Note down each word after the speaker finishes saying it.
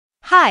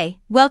Hi,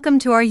 welcome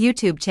to our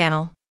YouTube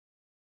channel.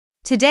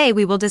 Today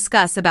we will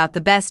discuss about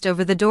the best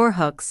over-the-door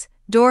hooks,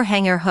 door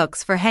hanger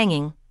hooks for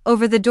hanging,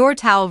 over-the-door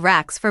towel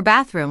racks for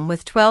bathroom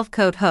with 12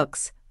 coat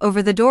hooks,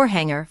 over-the-door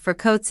hanger for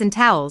coats and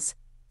towels,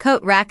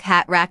 coat rack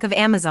hat rack of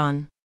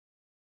Amazon.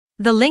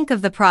 The link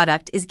of the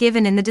product is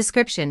given in the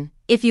description.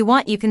 If you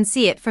want you can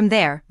see it from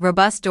there.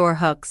 Robust door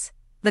hooks.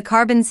 The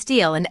carbon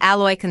steel and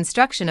alloy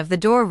construction of the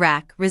door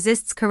rack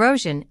resists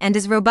corrosion and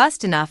is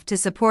robust enough to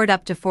support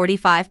up to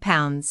 45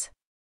 pounds.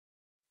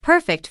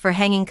 Perfect for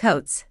hanging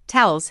coats,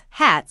 towels,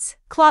 hats,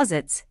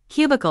 closets,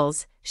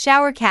 cubicles,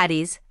 shower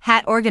caddies,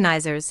 hat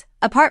organizers,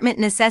 apartment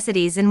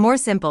necessities and more.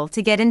 Simple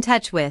to get in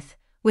touch with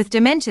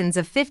dimensions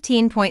of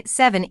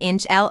 15.7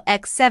 inch L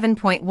x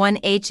 7.1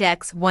 H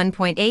x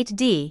 1.8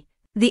 D.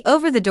 The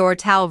over-the-door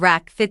towel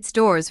rack fits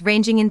doors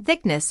ranging in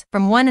thickness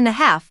from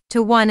 1.5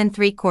 to 1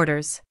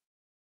 3/4.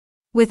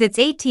 With its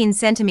 18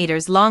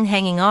 centimeters long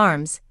hanging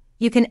arms,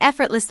 you can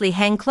effortlessly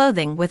hang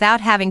clothing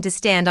without having to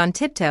stand on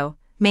tiptoe,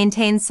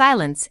 maintain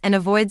silence and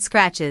avoid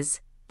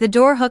scratches. The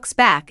door hook's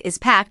back is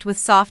packed with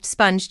soft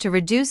sponge to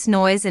reduce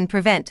noise and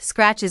prevent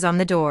scratches on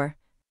the door,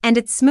 and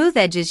its smooth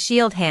edges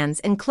shield hands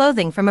and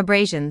clothing from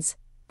abrasions.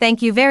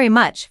 Thank you very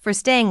much for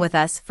staying with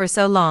us for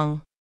so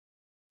long.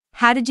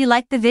 How did you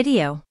like the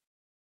video?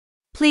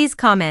 Please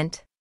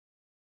comment.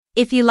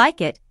 If you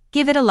like it,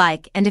 give it a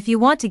like, and if you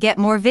want to get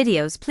more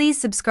videos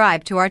please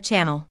subscribe to our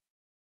channel.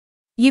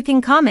 You can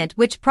comment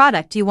which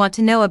product you want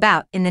to know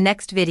about in the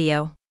next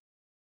video.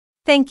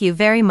 Thank you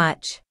very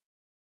much.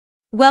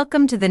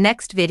 Welcome to the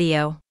next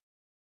video.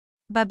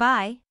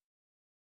 Bye-bye.